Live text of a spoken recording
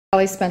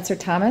Holly Spencer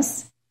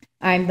Thomas.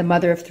 I'm the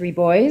mother of 3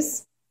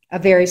 boys, a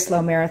very slow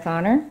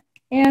marathoner,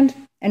 and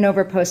an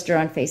overposter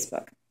on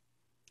Facebook.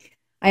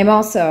 I am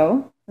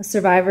also a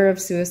survivor of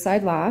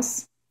suicide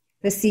loss,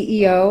 the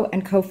CEO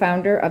and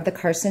co-founder of the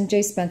Carson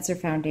J. Spencer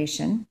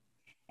Foundation,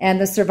 and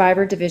the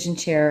Survivor Division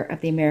Chair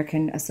of the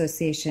American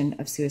Association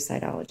of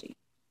Suicidology.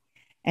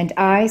 And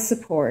I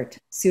support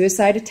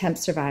suicide attempt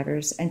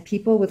survivors and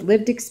people with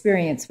lived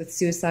experience with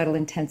suicidal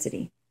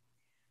intensity.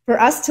 For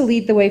us to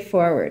lead the way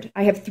forward,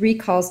 I have 3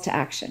 calls to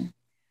action.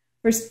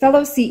 For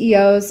fellow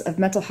CEOs of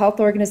mental health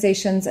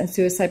organizations and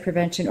suicide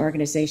prevention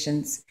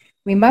organizations,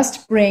 we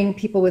must bring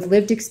people with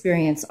lived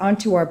experience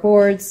onto our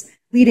boards,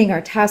 leading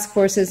our task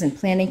forces and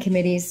planning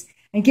committees,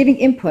 and giving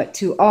input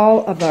to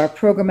all of our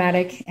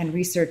programmatic and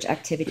research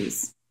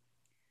activities.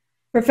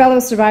 For fellow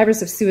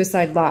survivors of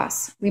suicide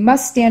loss, we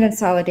must stand in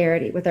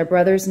solidarity with our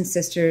brothers and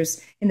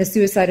sisters in the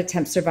suicide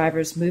attempt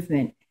survivors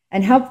movement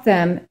and help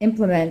them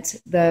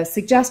implement the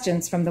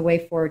suggestions from the Way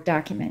Forward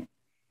document,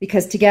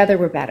 because together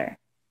we're better.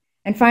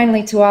 And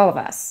finally, to all of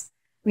us,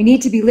 we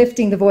need to be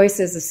lifting the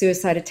voices of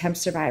suicide attempt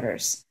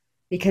survivors,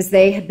 because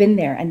they have been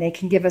there and they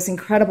can give us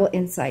incredible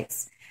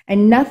insights.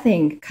 And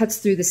nothing cuts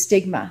through the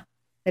stigma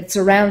that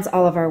surrounds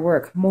all of our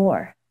work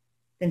more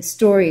than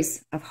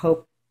stories of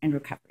hope and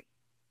recovery.